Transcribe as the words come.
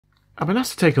I've been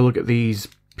asked to take a look at these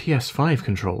PS5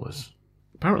 controllers.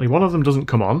 Apparently one of them doesn't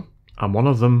come on, and one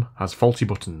of them has faulty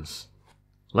buttons.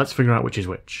 Let's figure out which is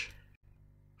which.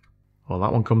 Well,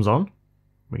 that one comes on.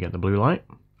 We get the blue light.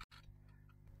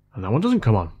 And that one doesn't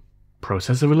come on.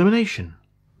 Process of elimination.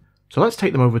 So let's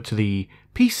take them over to the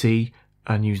PC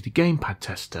and use the gamepad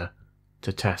tester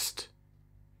to test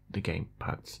the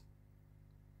gamepads.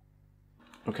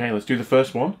 Okay, let's do the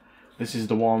first one. This is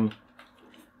the one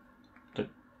that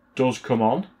does come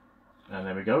on. And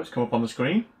there we go, it's come up on the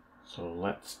screen. So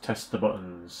let's test the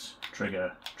buttons.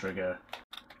 Trigger, trigger.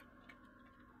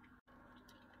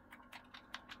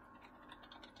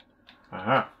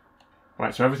 Aha.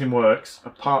 Right, so everything works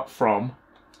apart from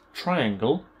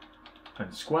triangle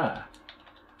and square.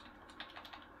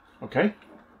 Okay.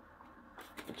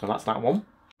 So that's that one.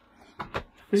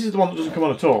 This is the one that doesn't come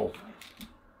on at all.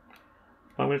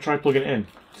 I'm going to try plugging it in,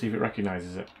 see if it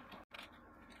recognises it.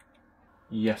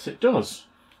 Yes, it does.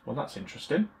 Well, that's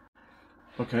interesting.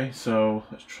 Okay, so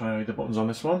let's try the buttons on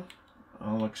this one.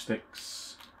 Analog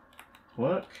sticks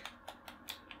work.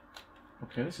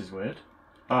 Okay, this is weird.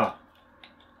 Ah,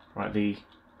 right, the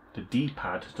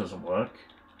D-pad doesn't work.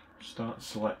 Start,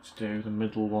 select, do. The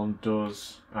middle one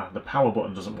does. Ah, the power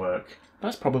button doesn't work.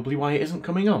 That's probably why it isn't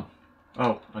coming on.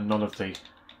 Oh, and none of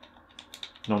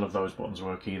those buttons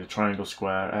work either. Triangle,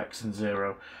 square, X and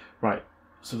 0. Right,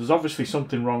 so there's obviously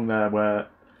something wrong there where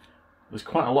there's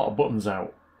quite a lot of buttons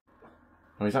out.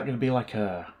 Or is that going to be like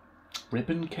a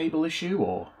ribbon cable issue,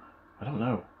 or I don't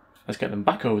know. Let's get them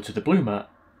back over to the blue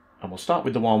mat, and we'll start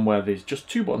with the one where there's just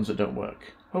 2 buttons that don't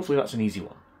work. Hopefully that's an easy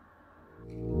one.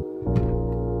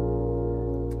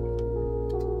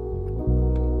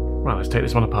 Right, let's take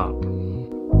this one apart.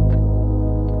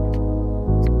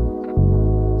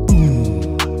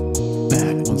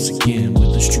 Back once again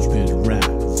with the stupid rap,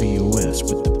 VOS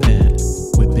with the pen,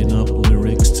 whipping up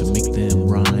lyrics to make them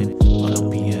rhyme, while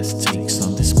LPS takes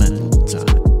on dismantle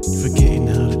time, forgetting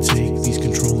how to take these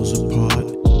controllers apart,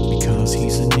 because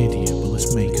he's an idiot, but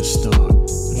let's make a start,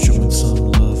 showing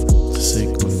some love to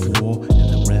Sigma 4, and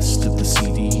the rest of the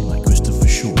CD like Christopher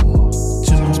Shaw.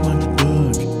 Till's my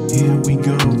bug, here we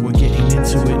go, we're getting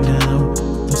into it now,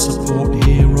 the support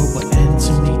hero, but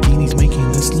Anthony Dini's making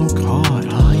this look hard.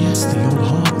 Ah yes, the old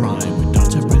hard rhyme with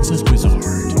Dr. Princess Wizard.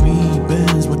 Me,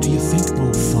 Benz, what do you think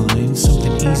we'll find?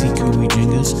 Something easy, Gooey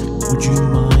Jingers, would you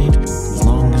mind? As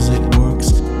long as it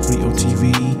works, free OTV,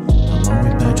 along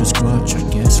with Badger Squatch, I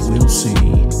guess we'll see.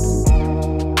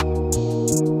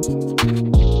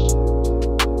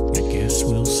 I guess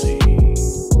we'll see.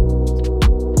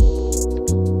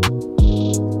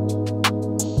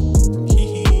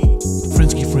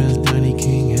 Frensky Friends, Danny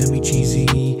King, Hammy Cheesy,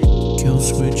 Kill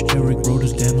Switch, Eric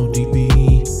Broders, Dano DB,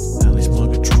 Alice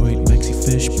Margatroyd, Maxi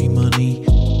Fish, B Money,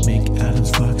 Mick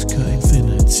Adams, Fox, Cut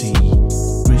Infinity,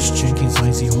 Chris Jenkins,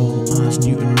 Icy Hall, Oz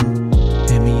Newton,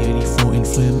 Hammy 84,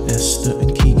 Inflim, Esther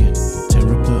and Keegan,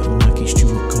 Tara Burton, Nike,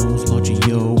 Stuart Coles, Lodgy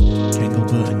Yo, Jangle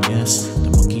Burton, yes, the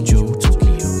Monkey Joe,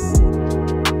 Tokyo.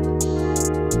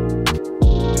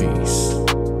 Peace.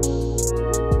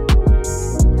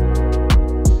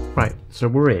 Right, so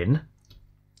we're in.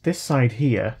 This side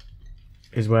here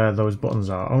is where those buttons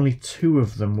are. Only 2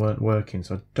 of them weren't working,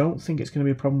 so I don't think it's going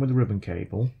to be a problem with the ribbon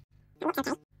cable.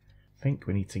 I think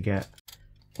we need to get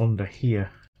under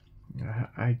here.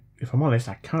 If I'm honest,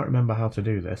 I can't remember how to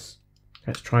do this.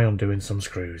 Let's try undoing some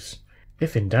screws.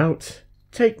 If in doubt,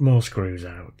 take more screws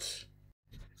out.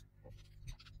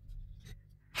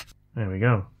 There we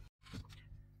go.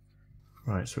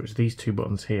 Right, so it's these 2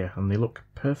 buttons here, and they look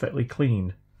perfectly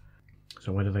clean.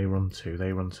 So where do they run to?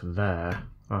 They run to there.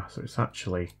 Ah, so it's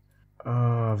actually...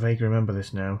 Oh, I vaguely remember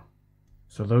this now.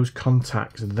 So those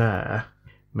contacts there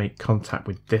make contact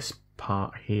with this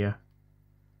part here.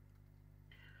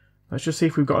 Let's just see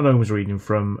if we've got an ohms reading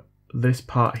from this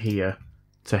part here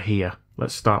to here.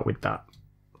 Let's start with that.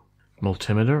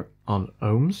 Multimeter on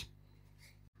ohms.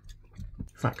 In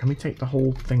fact, can we take the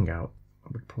whole thing out?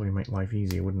 That would probably make life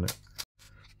easier, wouldn't it?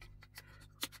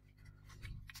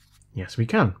 Yes, we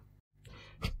can.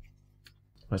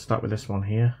 Let's start with this one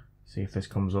here. See if this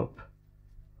comes up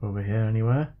over here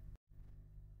anywhere.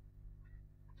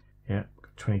 Yeah,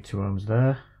 got 22 ohms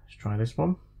there. Let's try this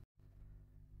one.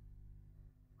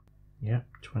 Yep,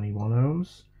 21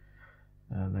 ohms.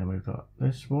 And then we've got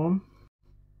this one.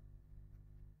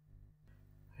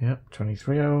 Yep,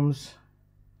 23 ohms.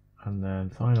 And then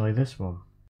finally this one.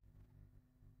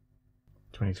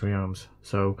 23 ohms.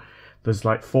 So there's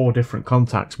like 4 different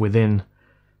contacts within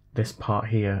this part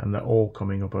here, and they're all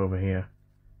coming up over here.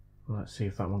 Let's see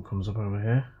if that one comes up over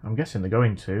here. I'm guessing they're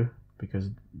going to, because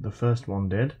the first one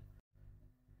did.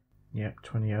 Yep,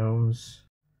 20 ohms.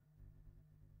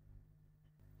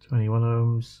 21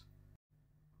 ohms.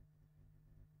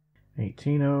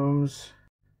 18 ohms.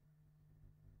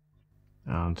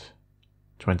 And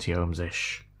 20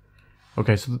 ohms-ish.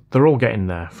 Okay, so they're all getting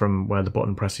there from where the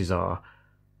button presses are.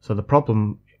 So the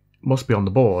problem must be on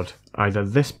the board. Either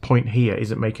this point here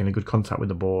isn't making a good contact with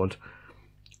the board,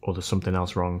 or there's something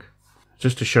else wrong.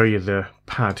 Just to show you the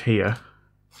pad here,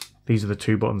 these are the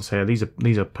two buttons here. These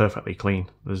are perfectly clean.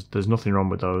 There's nothing wrong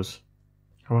with those.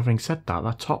 However, having said that,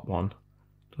 that top one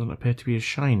doesn't appear to be as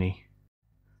shiny.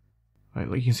 Right,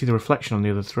 you can see the reflection on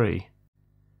the other three.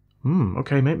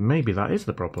 Okay, maybe that is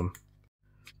the problem.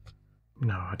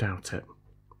 No, I doubt it.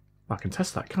 I can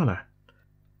test that, can't I?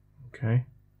 Okay.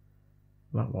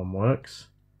 That one works.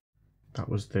 That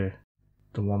was the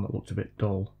one that looked a bit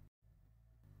dull.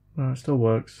 No, it still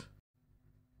works.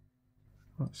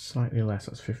 That's slightly less,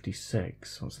 that's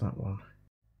 56. What's that one?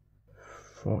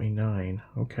 49,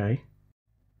 okay.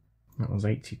 That one's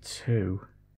 82.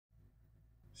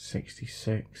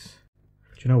 66.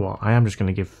 Do you know what? I am just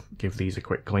going to give these a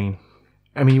quick clean.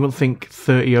 I mean, you wouldn't think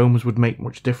 30 ohms would make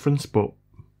much difference, but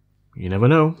you never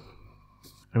know.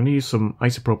 I'm going to use some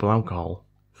isopropyl alcohol.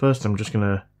 First, I'm just going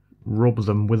to rub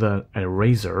them with an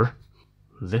eraser.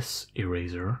 This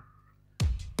eraser.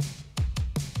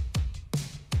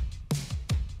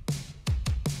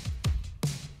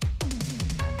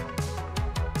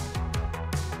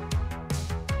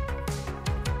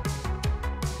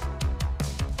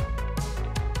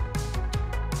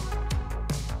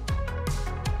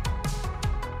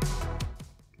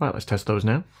 Right, let's test those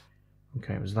now.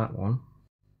 Okay, it was that one.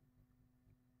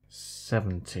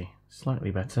 70, slightly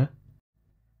better.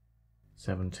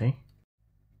 70.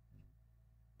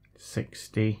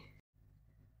 60.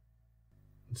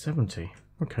 And 70.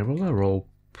 Okay, well they're all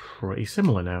pretty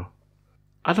similar now.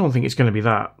 I don't think it's going to be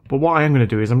that, but what I am going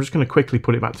to do is I'm just going to quickly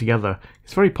put it back together.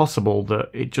 It's very possible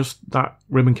that that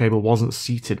ribbon cable wasn't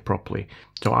seated properly.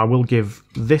 So I will give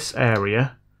this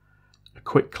area a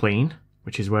quick clean,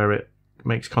 which is where it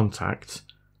makes contact,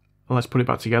 and let's put it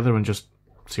back together and just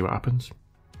see what happens.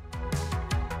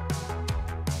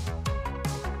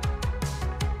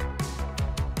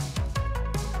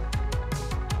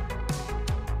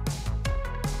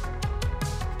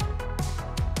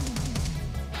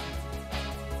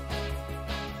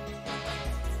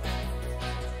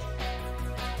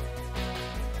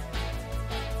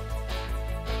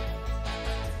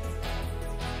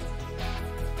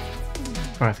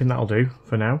 Right, I think that'll do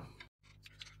for now.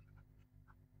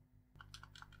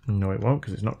 No, it won't,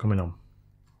 because it's not coming on.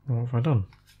 What have I done?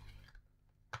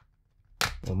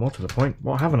 Well, more to the point,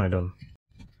 what haven't I done?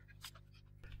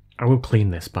 I will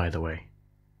clean this, by the way.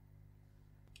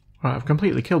 Right, I've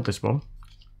completely killed this one,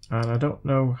 and I don't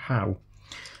know how.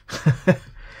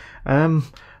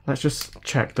 Let's just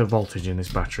check the voltage in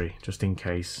this battery, just in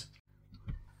case.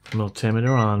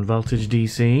 Multimeter on, voltage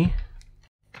DC.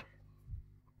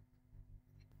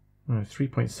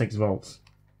 3.6 volts,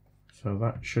 so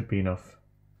that should be enough.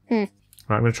 Right,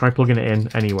 I'm going to try plugging it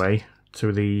in anyway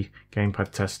to the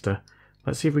gamepad tester.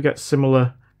 Let's see if we get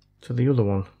similar to the other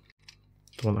one.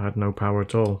 The one that had no power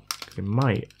at all. It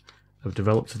might have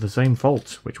developed to the same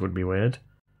fault, which would be weird.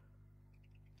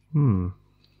 Right,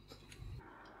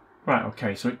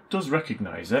 okay, so it does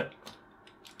recognise it.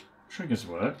 Triggers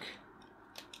work.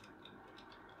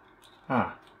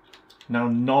 Ah, now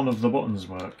none of the buttons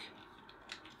work.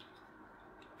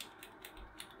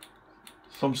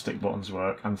 Thumbstick buttons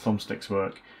work and thumbsticks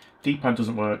work. D-pad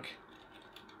doesn't work,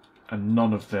 and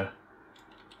none of the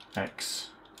X,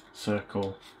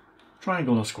 circle,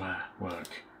 triangle or square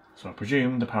work. So I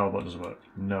presume the power button doesn't work.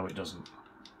 No, it doesn't.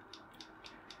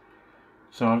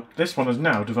 So this one has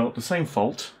now developed the same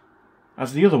fault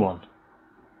as the other one.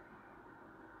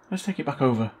 Let's take it back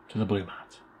over to the blue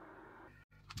mat.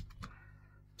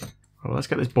 Well, let's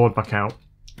get this board back out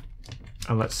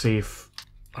and let's see if,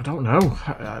 I don't know,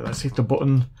 let's see if the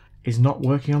button is not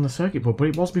working on the circuit board, but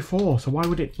it was before, so why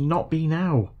would it not be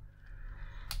now?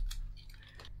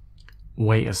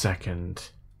 Wait a second.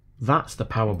 That's the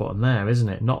power button there, isn't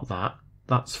it? Not that.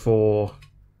 That's for,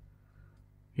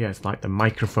 yeah, it's like the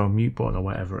microphone mute button or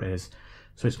whatever it is.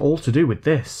 So it's all to do with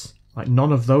this. Like,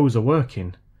 none of those are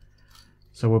working.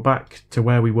 So we're back to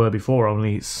where we were before,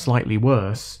 only slightly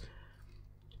worse,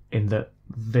 in that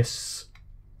this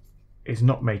is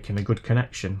not making a good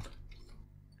connection.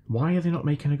 Why are they not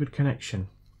making a good connection?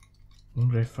 I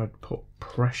wonder if I'd put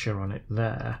pressure on it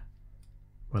there,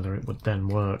 whether it would then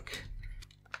work.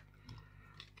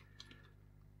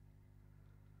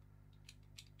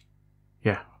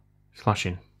 Yeah, it's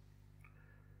flashing.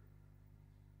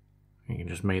 You can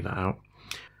just make that out.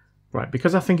 Right,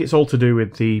 because I think it's all to do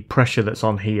with the pressure that's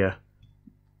on here,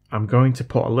 I'm going to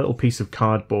put a little piece of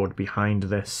cardboard behind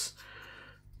this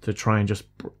to try and just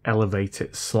elevate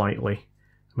it slightly.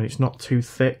 I mean, it's not too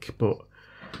thick, but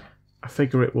I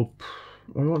figure it will...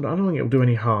 I don't think it will do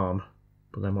any harm,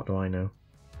 but then what do I know?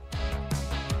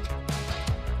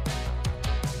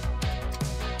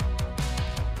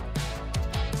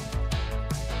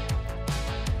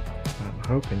 I'm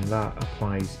hoping that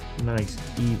applies nice,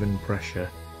 even pressure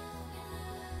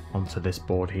onto this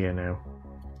board here now.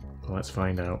 So let's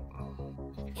find out.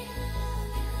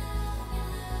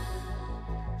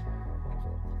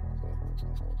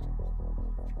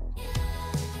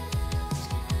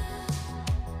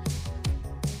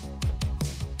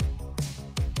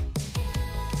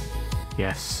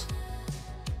 Yes.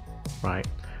 Right.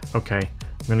 Okay.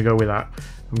 I'm going to go with that.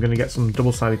 I'm going to get some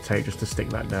double-sided tape just to stick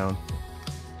that down.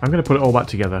 I'm going to put it all back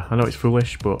together. I know it's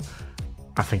foolish, but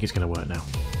I think it's going to work now.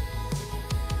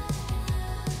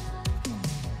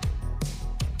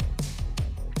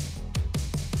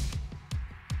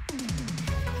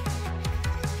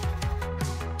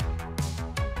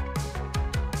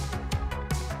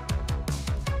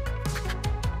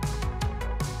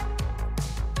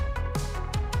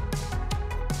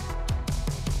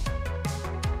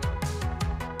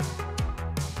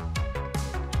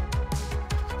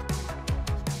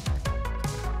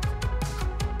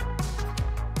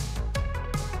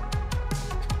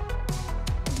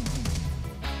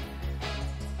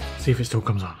 See if it still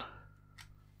comes on.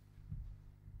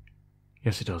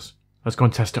 Yes, it does. Let's go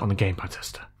and test it on the gamepad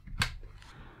tester.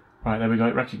 Right, there we go.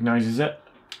 It recognises it.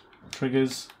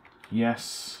 Triggers.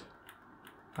 Yes.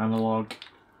 Analog.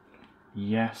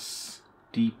 Yes.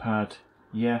 D-pad.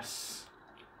 Yes.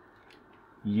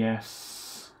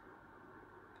 Yes.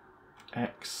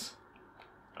 X.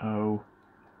 O.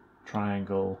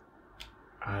 Triangle.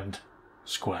 And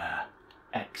square.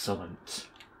 Excellent.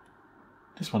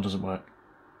 This one doesn't work.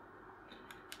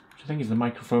 I think is the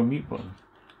microphone mute button.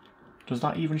 Does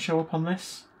that even show up on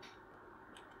this?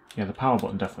 Yeah, the power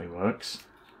button definitely works.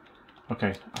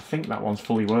 Okay, I think that one's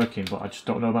fully working, but I just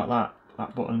don't know about that.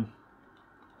 That button.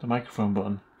 The microphone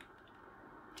button.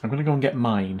 I'm going to go and get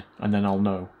mine, and then I'll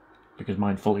know, because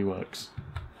mine fully works.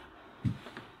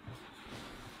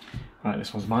 Right,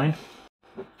 this one's mine.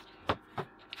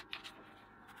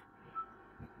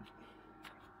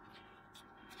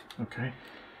 Okay.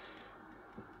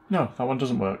 No, that one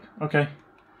doesn't work. Okay.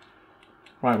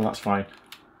 Right, well that's fine.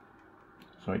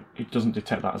 So it doesn't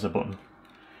detect that as a button.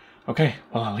 Okay,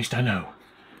 well at least I know.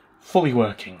 Fully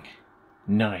working.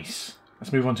 Nice.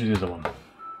 Let's move on to the other one.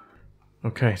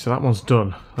 Okay, so that one's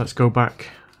done. Let's go back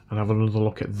and have another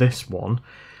look at this one.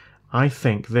 I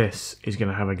think this is going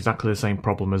to have exactly the same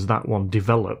problem as that one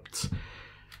developed.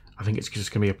 I think it's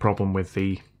just going to be a problem with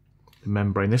the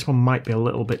membrane. This one might be a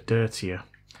little bit dirtier.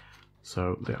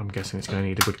 So I'm guessing it's going to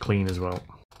need a good clean as well.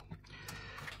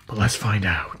 But let's find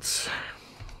out.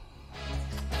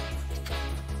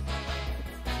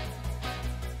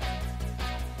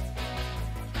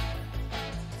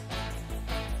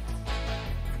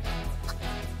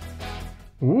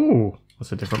 Ooh,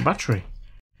 that's a different battery.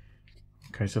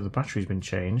 Okay, so the battery's been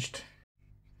changed.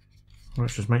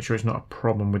 Let's just make sure it's not a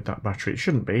problem with that battery. It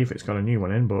shouldn't be if it's got a new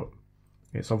one in, but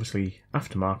it's obviously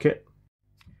aftermarket.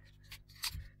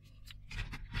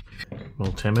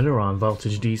 Multimeter on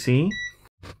voltage DC.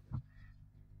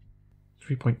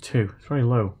 3.2. It's very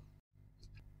low.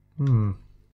 Mind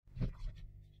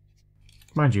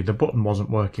you, the button wasn't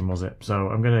working, was it? So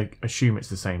I'm going to assume it's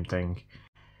the same thing.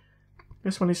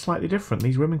 This one is slightly different.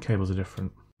 These ribbon cables are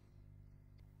different.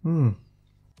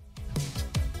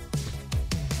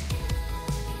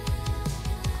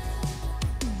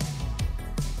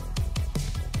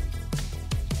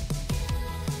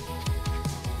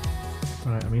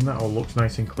 Right, I mean that all looks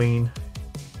nice and clean,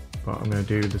 but I'm going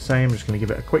to do the same. I'm just going to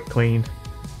give it a quick clean,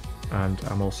 and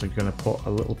I'm also going to put a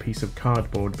little piece of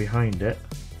cardboard behind it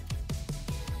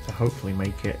to hopefully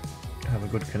make it have a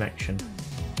good connection.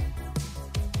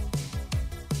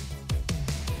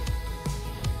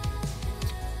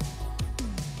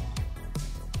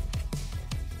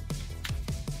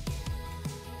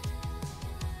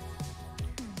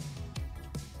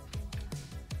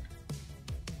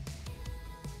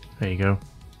 There you go.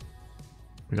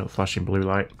 We got the flashing blue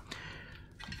light.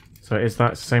 So is that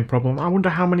the same problem? I wonder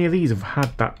how many of these have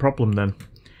had that problem then.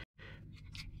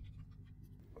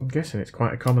 I'm guessing it's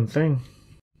quite a common thing.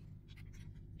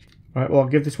 Right, well I'll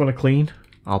give this one a clean.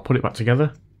 I'll put it back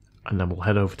together, and then we'll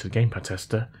head over to the gamepad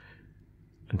tester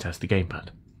and test the gamepad.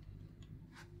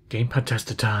 Gamepad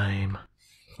tester time.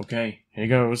 Okay, here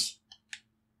goes.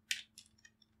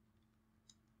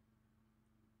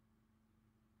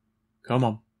 Come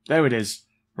on. There it is.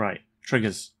 Right,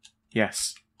 triggers.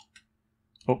 Yes.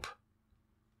 Up.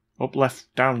 Up,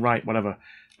 left, down, right, whatever.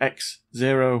 X,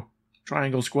 0,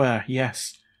 triangle, square,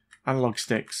 yes. Analog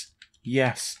sticks,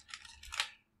 yes.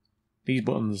 These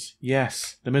buttons,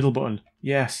 yes. The middle button,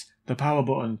 yes. The power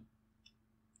button,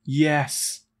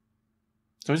 yes.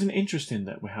 So isn't it interesting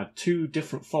that we had two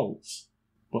different faults,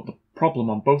 but the problem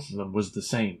on both of them was the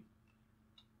same?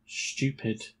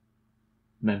 Stupid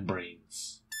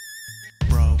membranes.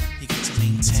 Bro, you got to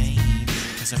maintain,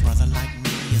 cause a brother like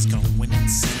me is going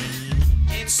insane.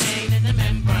 Insane in the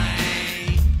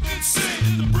membrane. Insane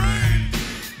in the brain.